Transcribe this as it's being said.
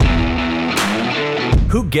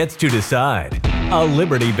Who Gets to Decide? A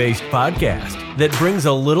liberty-based podcast that brings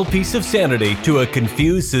a little piece of sanity to a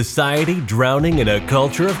confused society drowning in a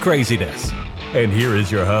culture of craziness. And here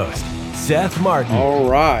is your host, Seth Martin. All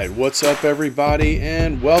right, what's up, everybody,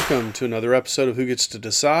 and welcome to another episode of Who Gets to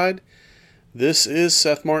Decide. This is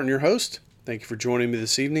Seth Martin, your host. Thank you for joining me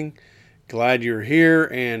this evening. Glad you're here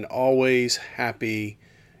and always happy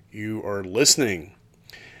you are listening.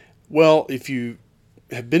 Well, if you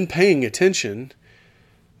have been paying attention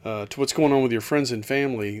to what's going on with your friends and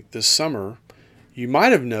family this summer, you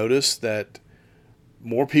might have noticed that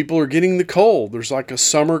more people are getting the cold. There's like a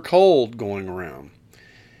summer cold going around.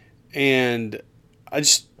 And I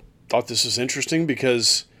just thought this was interesting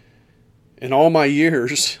because in all my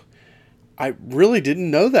years, I really didn't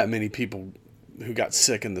know that many people who got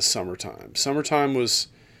sick in the summertime. Summertime was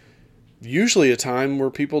usually a time where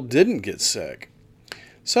people didn't get sick.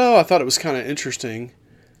 So I thought it was kind of interesting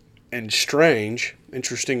and strange,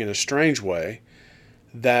 interesting in a strange way,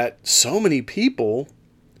 that so many people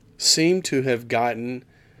seem to have gotten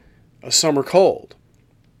a summer cold.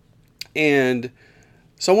 And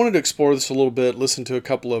so I wanted to explore this a little bit, listen to a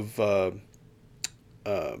couple of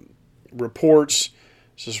reports.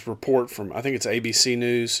 This is a report from, I think it's ABC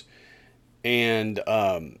News. And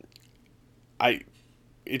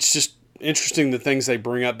it's just interesting the things they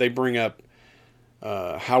bring up. They bring up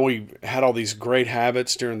how we had all these great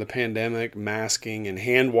habits during the pandemic, masking and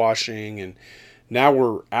hand washing, and now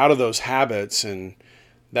we're out of those habits, and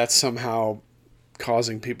that's somehow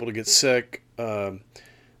causing people to get sick.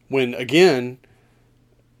 When, again,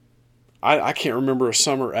 I can't remember a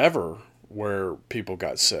summer ever where people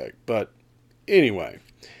got sick. But anyway,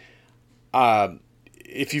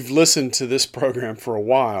 if you've listened to this program for a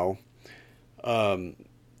while,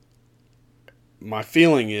 my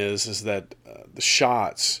feeling is that the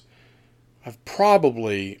shots have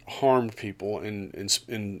probably harmed people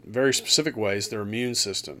in very specific ways, their immune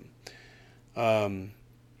system.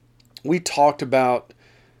 We talked about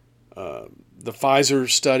the Pfizer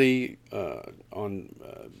study on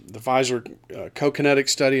the Pfizer co-kinetic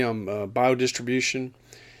study on biodistribution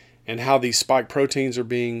and how these spike proteins are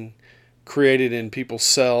being created in people's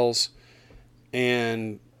cells.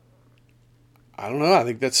 And I don't know, I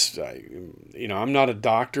think that's, I'm not a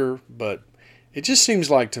doctor, but it just seems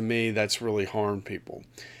like to me that's really harmed people.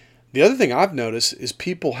 The other thing I've noticed is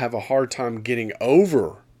people have a hard time getting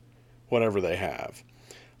over whatever they have.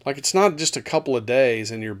 Like, it's not just a couple of days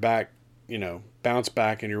and you're back, bounce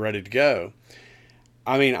back and you're ready to go.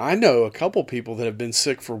 I mean, I know a couple people that have been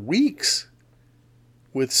sick for weeks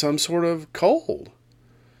with some sort of cold.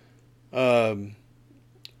 And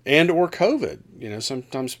or COVID.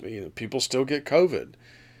 Sometimes people still get COVID.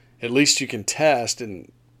 At least you can test,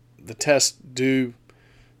 and the tests do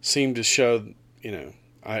seem to show,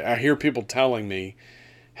 I hear people telling me,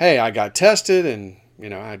 hey, I got tested and,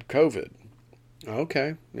 I had COVID.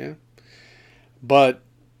 Okay, yeah. But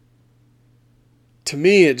to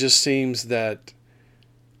me, it just seems that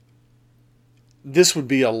this would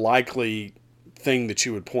be a likely thing that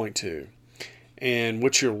you would point to. And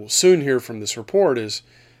what you'll soon hear from this report is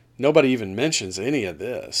nobody even mentions any of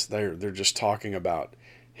this. They're just talking about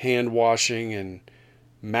hand washing and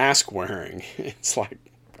mask wearing. It's like,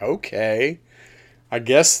 okay, I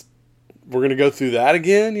guess we're going to go through that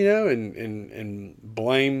again, and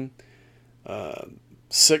blame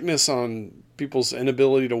sickness on people's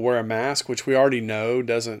inability to wear a mask, which we already know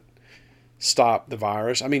doesn't stop the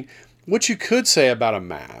virus. I mean, what you could say about a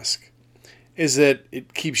mask is that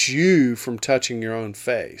it keeps you from touching your own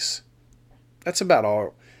face. That's about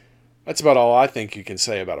all I think you can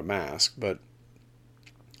say about a mask. But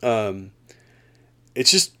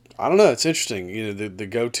it's just, I don't know, it's interesting. The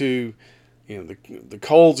go-to, the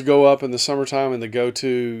colds go up in the summertime, and the go-to,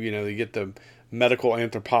 you get the medical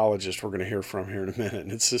anthropologist we're going to hear from here in a minute.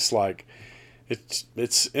 And it's just like,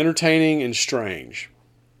 it's entertaining and strange.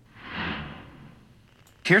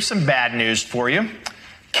 Here's some bad news for you.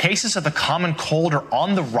 Cases of the common cold are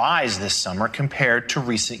on the rise this summer compared to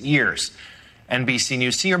recent years. NBC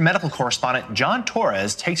News senior medical correspondent John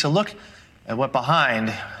Torres takes a look at what's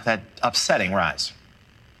behind that upsetting rise.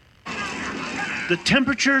 The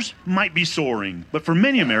temperatures might be soaring, but for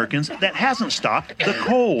many Americans, that hasn't stopped the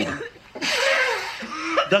cold.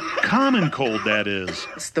 The common cold, that is.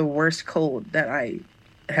 It's the worst cold that I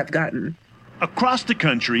have gotten. Across the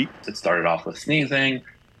country, it started off with sneezing,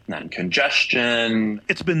 then congestion.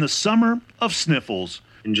 It's been the summer of sniffles.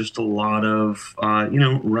 And just a lot of,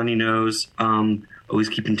 runny nose, always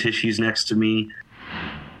keeping tissues next to me.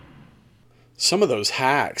 Some of those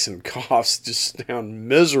hacks and coughs just sound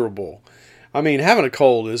miserable. I mean, having a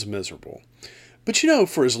cold is miserable. But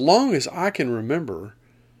for as long as I can remember,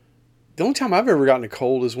 The only time I've ever gotten a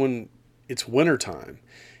cold is when it's wintertime,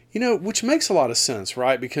 which makes a lot of sense,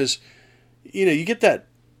 right? Because, you get that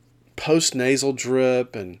post-nasal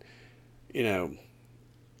drip and,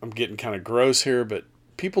 I'm getting kind of gross here, but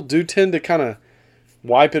people do tend to kind of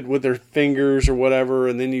wipe it with their fingers or whatever,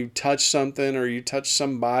 and then you touch something or you touch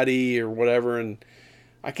somebody or whatever, and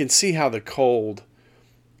I can see how the cold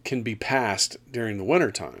can be passed during the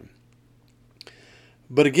wintertime.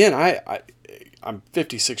 But again, I'm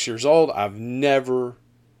 56 years old. I've never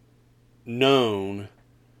known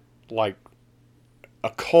like a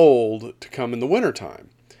cold to come in the wintertime.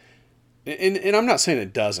 And I'm not saying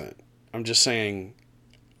it doesn't. I'm just saying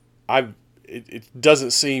it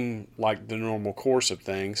doesn't seem like the normal course of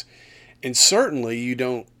things. And certainly you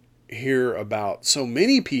don't hear about so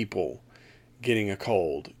many people getting a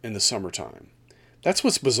cold in the summertime. That's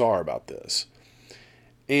what's bizarre about this.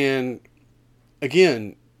 And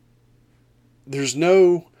again, there's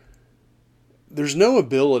no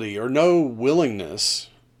ability or no willingness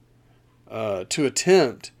to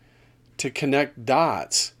attempt to connect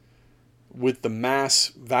dots with the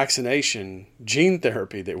mass vaccination gene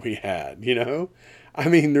therapy that we had, I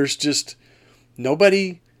mean, there's just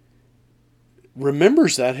nobody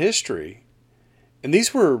remembers that history. And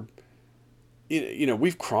these were,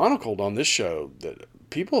 we've chronicled on this show that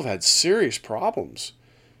people have had serious problems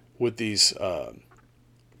with these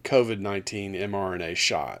COVID-19 mRNA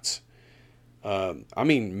shots. I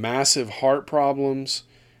mean, massive heart problems,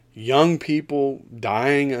 young people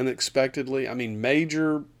dying unexpectedly. I mean,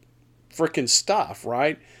 major freaking stuff,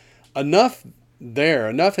 right? Enough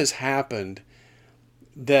has happened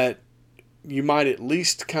that you might at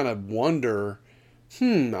least kind of wonder,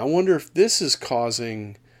 I wonder if this is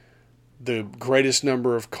causing the greatest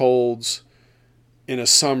number of colds in a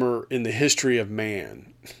summer in the history of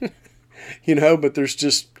man. But there's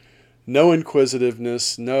just no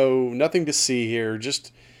inquisitiveness, nothing to see here.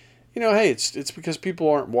 Just, hey, it's because people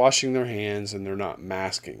aren't washing their hands and they're not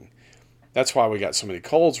masking. That's why we got so many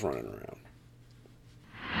colds running around.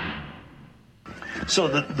 So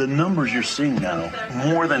the numbers you're seeing now,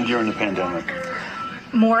 more than during the pandemic?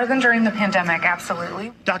 More than during the pandemic,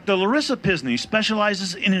 absolutely. Dr. Larissa Pisney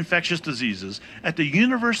specializes in infectious diseases at the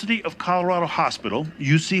University of Colorado Hospital,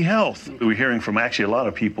 UC Health. We're hearing from actually a lot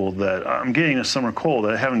of people that I'm getting a summer cold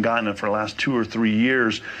that I haven't gotten it for the last 2 or 3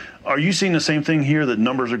 years. Are you seeing the same thing here, that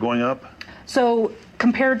numbers are going up? So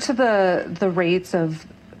compared to the rates of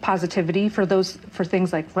positivity for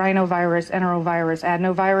things like rhinovirus, enterovirus,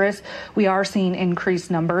 adenovirus, we are seeing increased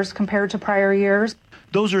numbers compared to prior years.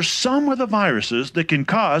 Those are some of the viruses that can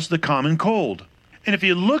cause the common cold. And if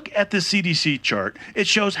you look at the CDC chart, it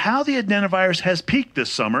shows how the adenovirus has peaked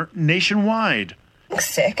this summer nationwide.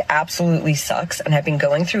 Sick absolutely sucks, and I've been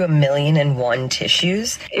going through 1,000,001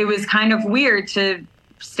 tissues. It was kind of weird to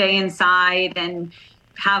stay inside and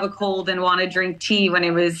have a cold and want to drink tea when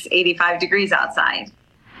it was 85 degrees outside.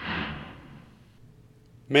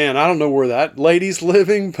 Man, I don't know where that lady's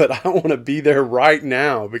living, but I want to be there right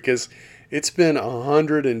now because it's been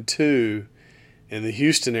 102 in the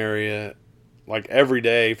Houston area like every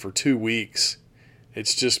day for 2 weeks.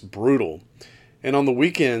 It's just brutal. And on the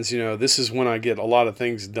weekends, this is when I get a lot of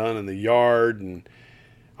things done in the yard. And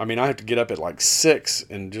I mean, I have to get up at like 6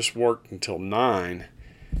 and just work until 9.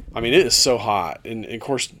 I mean, it is so hot. And of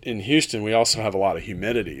course, in Houston, we also have a lot of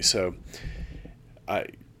humidity. So I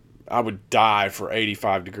would die for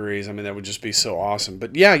 85 degrees. I mean, that would just be so awesome.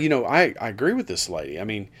 But yeah, I agree with this lady. I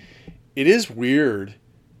mean, it is weird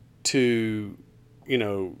to,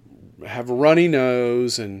 have a runny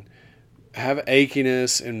nose and have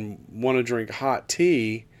achiness and want to drink hot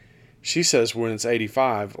tea. She says when it's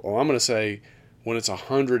 85. Well, I'm going to say when it's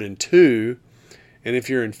 102. And if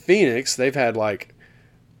you're in Phoenix, they've had like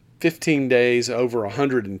 15 days over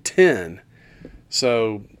 110.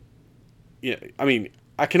 So, yeah, I mean,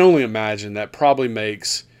 I can only imagine that probably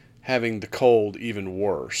makes having the cold even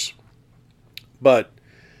worse. But,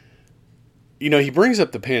 he brings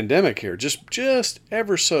up the pandemic here just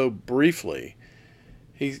ever so briefly.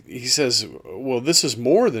 He says, well, this is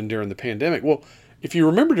more than during the pandemic. Well, if you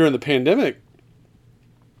remember during the pandemic,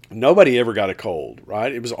 nobody ever got a cold,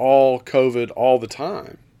 right? It was all COVID all the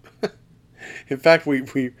time. In fact, we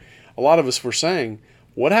a lot of us were saying,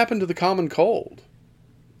 what happened to the common cold?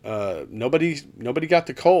 Nobody got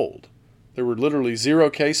the cold. There were literally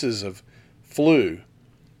 0 cases of flu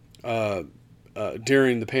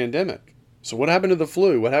during the pandemic. So what happened to the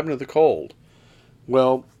flu? What happened to the cold?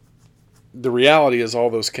 Well, the reality is all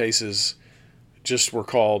those cases just were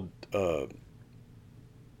called,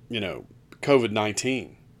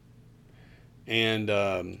 COVID-19.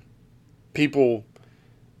 And people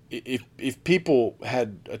if people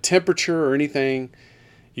had a temperature or anything,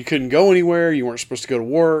 you couldn't go anywhere. You weren't supposed to go to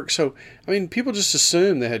work. So, I mean, people just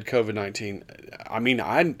assumed they had COVID-19. I mean,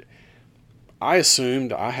 I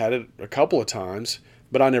assumed I had it a couple of times,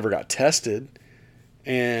 but I never got tested.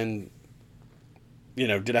 And, you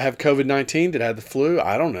know, did I have COVID-19? Did I have the flu?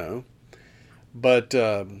 I don't know. But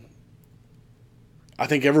I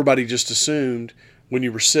think everybody just assumed when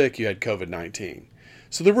you were sick you had COVID-19.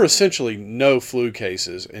 So there were essentially no flu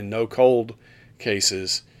cases and no cold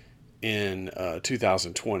cases in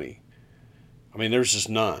 2020. I mean, there's just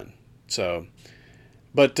none. So,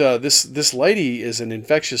 but this lady is an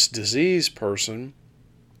infectious disease person,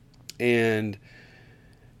 and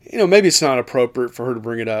you know, maybe it's not appropriate for her to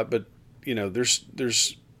bring it up, but you know,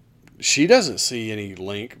 she doesn't see any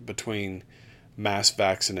link between mass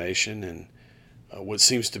vaccination and what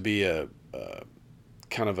seems to be a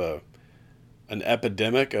kind of an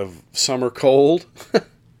epidemic of summer cold.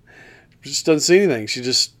 Just doesn't see anything. She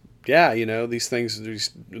just, yeah, you know, these things,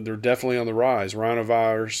 they're definitely on the rise.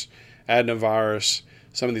 Rhinovirus, adenovirus,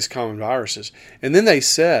 some of these common viruses. And then they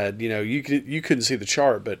said, you know, you couldn't see the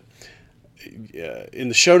chart, but in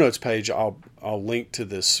the show notes page, I'll link to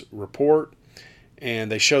this report,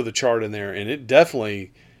 and they show the chart in there, and it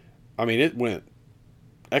definitely, I mean, it went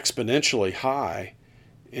exponentially high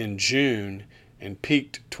in June and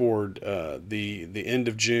peaked toward the end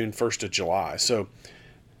of June, 1st of July. So,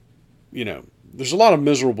 you know, there's a lot of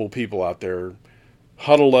miserable people out there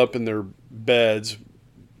huddled up in their beds,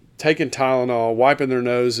 taking Tylenol, wiping their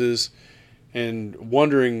noses, and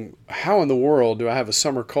wondering, how in the world do I have a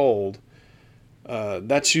summer cold?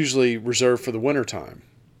 That's usually reserved for the wintertime.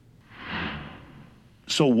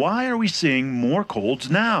 So why are we seeing more colds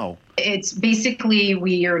now? It's basically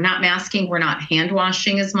we are not masking, we're not hand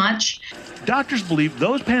washing as much. Doctors believe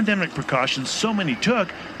those pandemic precautions so many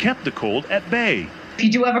took kept the cold at bay. If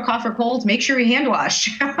you do have a cough or cold, make sure you hand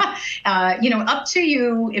wash. You know, up to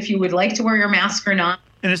you if you would like to wear your mask or not.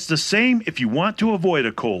 And it's the same if you want to avoid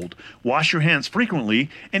a cold. Wash your hands frequently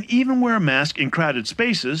and even wear a mask in crowded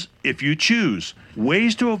spaces if you choose.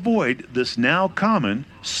 Ways to avoid this now common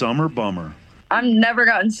summer bummer. I've never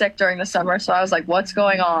gotten sick during the summer, so I was like, what's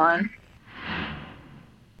going on?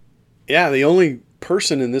 Yeah, the only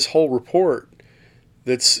person in this whole report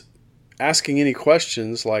that's asking any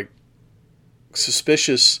questions like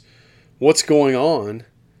suspicious what's going on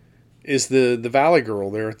is the Valley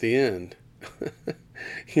girl there at the end.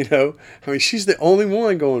 You know, I mean, she's the only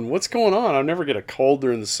one going, what's going on? I'll never get a cold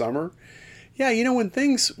during the summer. Yeah, you know,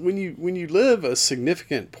 when you live a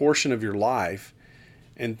significant portion of your life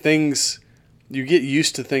and you get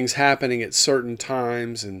used to things happening at certain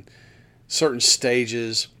times and certain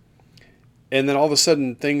stages, and then all of a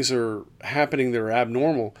sudden things are happening that are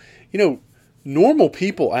abnormal. You know, normal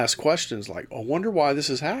people ask questions like, I wonder why this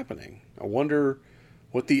is happening. I wonder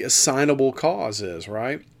what the assignable cause is,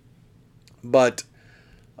 right? But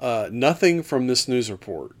nothing from this news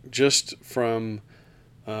report, just from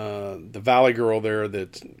the Valley girl there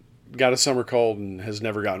that got a summer cold and has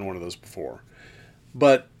never gotten one of those before.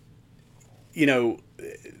 But, you know,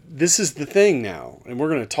 this is the thing now, and we're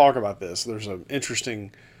going to talk about this. There's an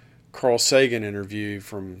interesting Carl Sagan interview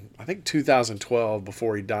from, I think, 2012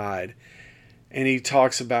 before he died, and he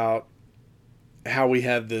talks about how we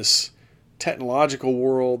have this technological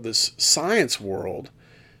world, this science world,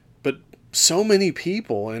 but so many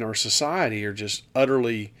people in our society are just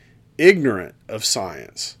utterly ignorant of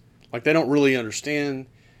science. Like, they don't really understand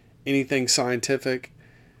anything scientific,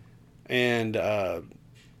 and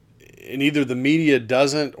either the media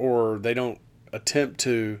doesn't, or they don't attempt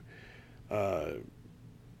to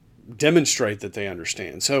demonstrate that they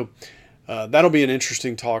understand. So that'll be an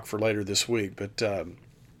interesting talk for later this week. But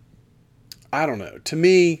I don't know. To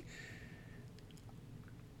me,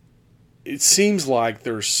 it seems like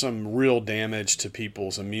there's some real damage to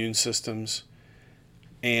people's immune systems,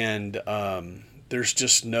 and there's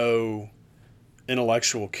just no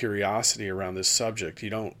intellectual curiosity around this subject. You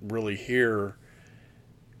don't really hear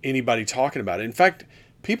anybody talking about it. In fact,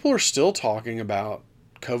 people are still talking about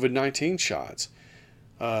COVID-19 shots.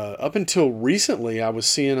 Up until recently, I was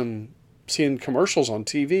seeing commercials on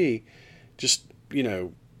TV, just, you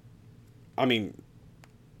know, I mean,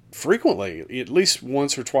 frequently, at least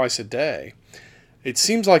once or twice a day. It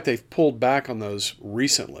seems like they've pulled back on those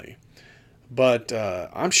recently. But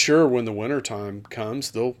I'm sure when the wintertime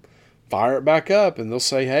comes, they'll fire it back up and they'll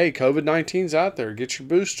say, hey, COVID-19's out there, get your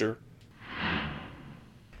booster.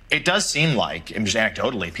 It does seem like, and just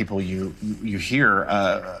anecdotally, people you hear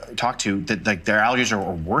talk to, that like their allergies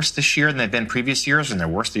are worse this year than they've been previous years, and they're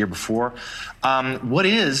worse the year before. What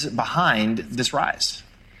is behind this rise?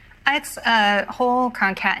 It's a whole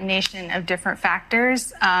concatenation of different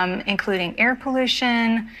factors, including air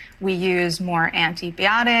pollution. We use more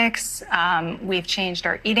antibiotics. We've changed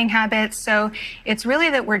our eating habits. So it's really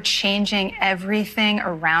that we're changing everything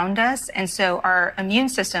around us. And so our immune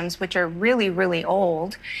systems, which are really, really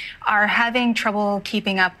old, are having trouble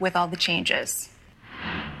keeping up with all the changes.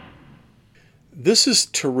 This is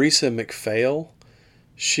Teresa McPhail.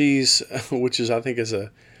 She's, which is, I think, is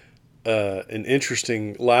an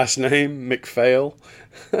interesting last name, McPhail.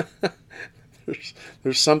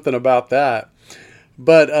 there's something about that.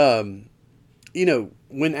 But,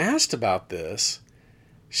 when asked about this,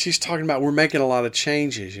 she's talking about we're making a lot of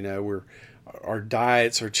changes. Our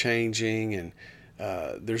diets are changing, and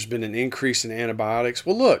there's been an increase in antibiotics.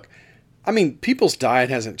 Well, look, I mean, people's diet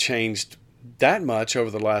hasn't changed that much over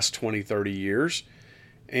the last 20, 30 years.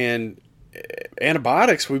 And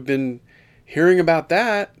antibiotics, we've been hearing about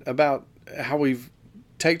that, about how we've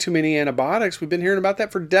take too many antibiotics. We've been hearing about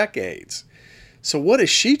that for decades. So what is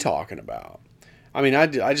she talking about? I mean,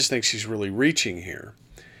 I just think she's really reaching here.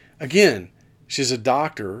 Again, she's a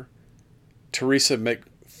doctor, Teresa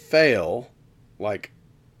McPhail, like,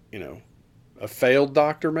 a failed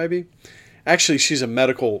doctor maybe. Actually, she's a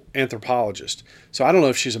medical anthropologist. So I don't know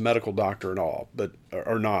if she's a medical doctor at all,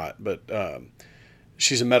 or not, but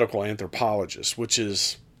she's a medical anthropologist, which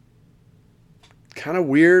is kind of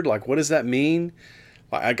weird. Like, what does that mean?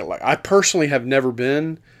 I personally have never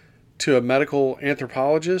been to a medical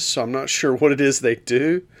anthropologist, so I'm not sure what it is they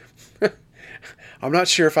do. I'm not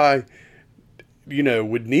sure if I,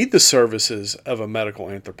 would need the services of a medical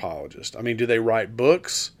anthropologist. I mean, do they write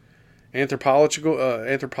books, anthropological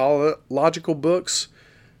books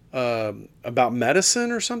about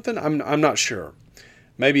medicine or something? I'm not sure.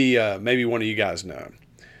 Maybe one of you guys know.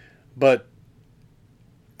 But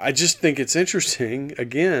I just think it's interesting,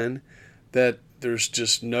 again, that there's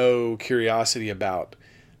just no curiosity about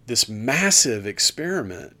this massive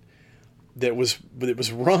experiment that was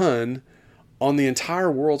run on the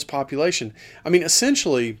entire world's population. I mean,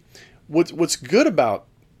 essentially, what's good about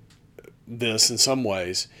this in some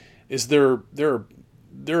ways is there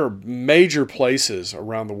are major places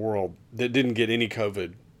around the world that didn't get any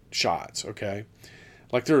COVID shots, okay?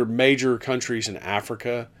 Like, there are major countries in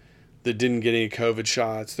Africa that didn't get any COVID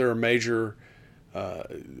shots. There are major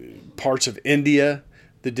parts of India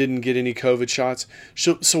that didn't get any COVID shots.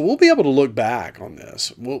 So we'll be able to look back on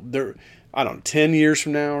this. 10 years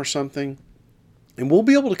from now or something, and we'll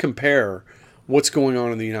be able to compare what's going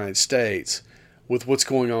on in the United States with what's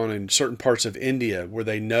going on in certain parts of India, where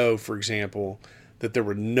they know, for example, that there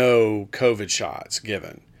were no COVID shots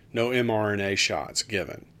given, no mRNA shots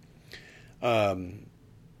given.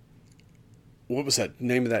 What was that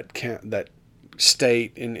name of that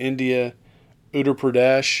state in India? Uttar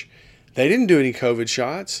Pradesh. They didn't do any COVID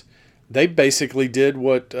shots. They basically did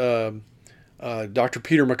what Dr.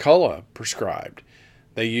 Peter McCullough prescribed.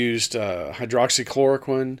 They used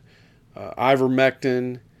hydroxychloroquine,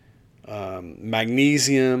 ivermectin,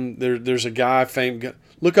 magnesium. There's a guy famed.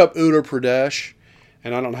 Look up Uttar Pradesh,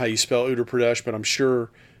 and I don't know how you spell Uttar Pradesh, but I'm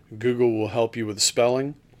sure Google will help you with the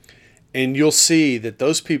spelling. And you'll see that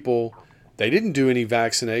those people, they didn't do any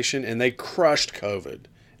vaccination, and they crushed COVID.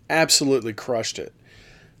 Absolutely crushed it.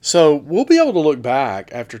 So we'll be able to look back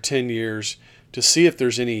after 10 years to see if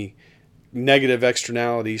there's any negative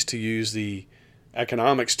externalities, to use the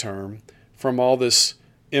economics term, from all this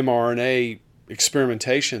mRNA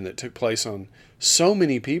experimentation that took place on so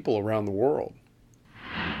many people around the world.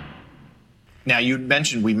 Now, you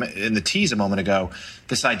mentioned in the tease a moment ago,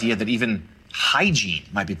 this idea that even hygiene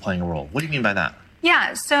might be playing a role. What do you mean by that?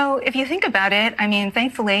 Yeah, so if you think about it, I mean,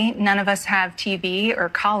 thankfully, none of us have TB or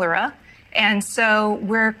cholera. And so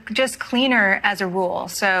we're just cleaner as a rule.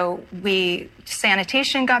 So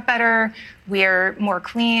sanitation got better, we're more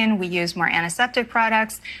clean, we use more antiseptic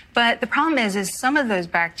products. But the problem is some of those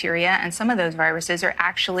bacteria and some of those viruses are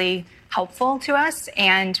actually helpful to us,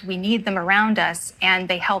 and we need them around us, and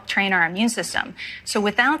they help train our immune system. So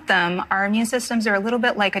without them, our immune systems are a little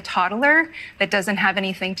bit like a toddler that doesn't have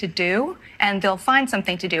anything to do, and they'll find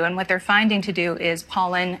something to do. And what they're finding to do is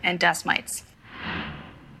pollen and dust mites.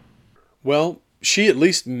 Well, she at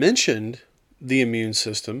least mentioned the immune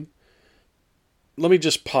system. Let me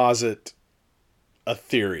just posit a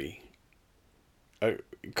theory.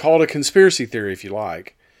 Call it a conspiracy theory if you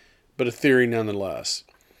like, but a theory nonetheless.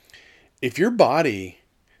 If your body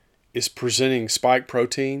is presenting spike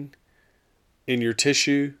protein in your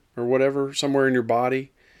tissue or whatever, somewhere in your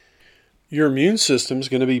body, your immune system is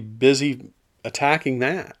going to be busy attacking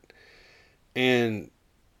that. And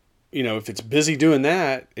if it's busy doing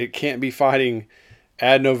that, it can't be fighting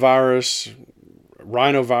adenovirus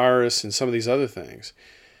rhinovirus and some of these other things.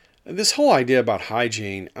 This whole idea about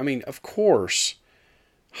hygiene, I mean, of course,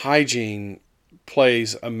 hygiene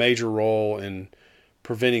plays a major role in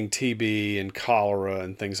preventing TB and cholera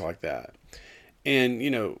and things like that. And,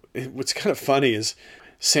 what's kind of funny is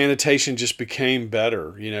sanitation just became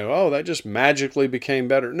better. That just magically became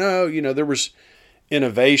better. No, there was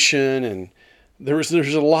innovation and there's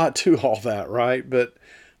a lot to all that, right? But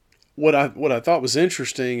what I thought was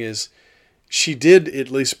interesting is she did at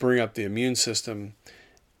least bring up the immune system,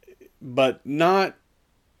 but not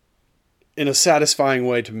in a satisfying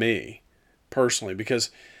way to me personally, because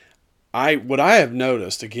what I have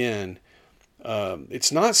noticed, again,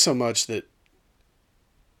 it's not so much that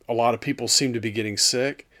a lot of people seem to be getting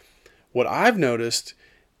sick. What I've noticed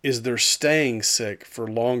is they're staying sick for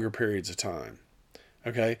longer periods of time.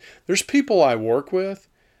 Okay? There's people I work with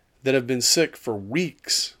that have been sick for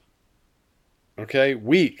weeks. Okay?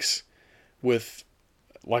 Weeks with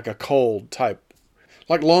like a cold type,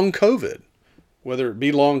 like long COVID. Whether it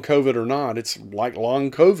be long COVID or not, it's like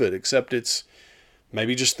long COVID, except it's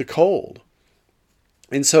maybe just the cold.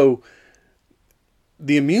 And so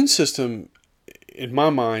the immune system, in my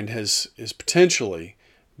mind, has potentially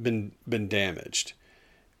been damaged.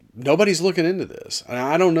 Nobody's looking into this. And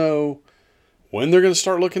I don't know when they're going to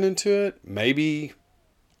start looking into it. Maybe,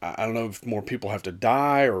 I don't know if more people have to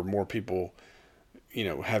die or more people,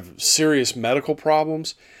 have serious medical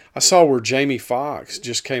problems. I saw where Jamie Foxx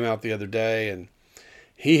just came out the other day and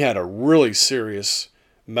he had a really serious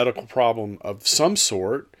medical problem of some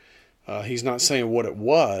sort. He's not saying what it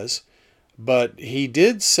was, but he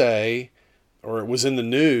did say, or it was in the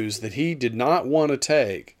news, that he did not want to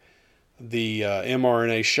take the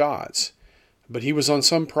mRNA shots, but he was on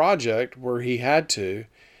some project where he had to,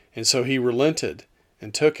 and so he relented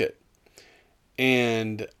and took it.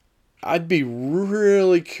 And I'd be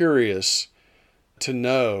really curious to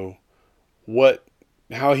know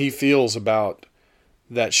how he feels about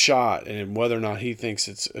that shot and whether or not he thinks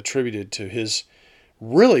it's attributed to his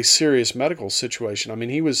really serious medical situation. I mean,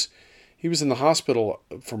 he was in the hospital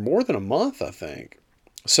for more than a month, I think.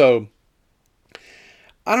 So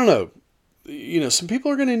I don't know. Some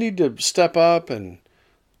people are going to need to step up and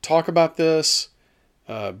talk about this,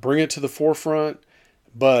 bring it to the forefront,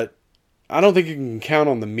 but I don't think you can count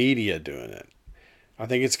on the media doing it. I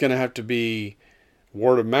think it's going to have to be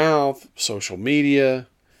word of mouth, social media,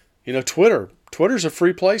 Twitter. Twitter's a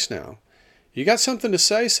free place now. You got something to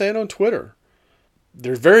say it on Twitter.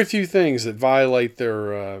 There's very few things that violate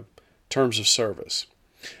their terms of service.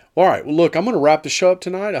 All right. Well, look, I'm going to wrap the show up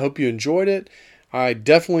tonight. I hope you enjoyed it. I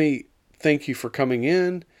definitely thank you for coming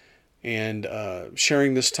in and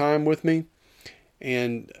sharing this time with me.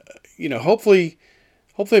 And, hopefully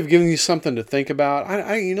I've given you something to think about.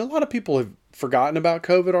 A lot of people have forgotten about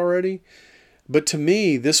COVID already, but to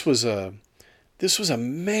me, this was a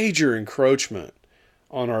major encroachment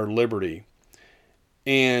on our liberty.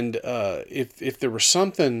 And if there was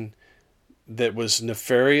something that was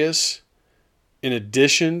nefarious in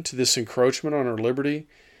addition to this encroachment on our liberty,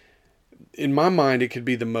 in my mind, it could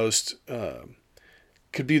be the most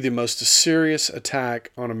serious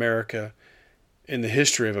attack on America in the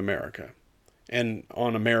history of America and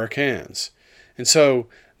on Americans. And so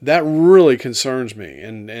that really concerns me.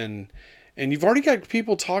 And you've already got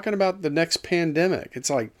people talking about the next pandemic. It's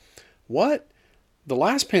like, what? The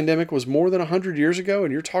last pandemic was more than 100 years ago,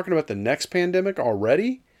 and you're talking about the next pandemic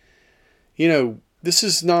already? This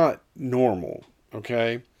is not normal,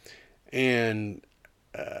 okay? And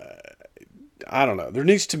I don't know. There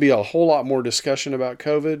needs to be a whole lot more discussion about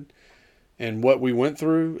COVID and what we went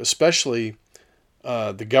through, especially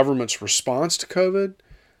the government's response to COVID.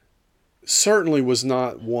 Certainly was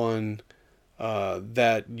not one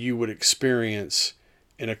that you would experience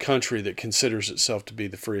in a country that considers itself to be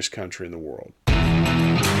the freest country in the world.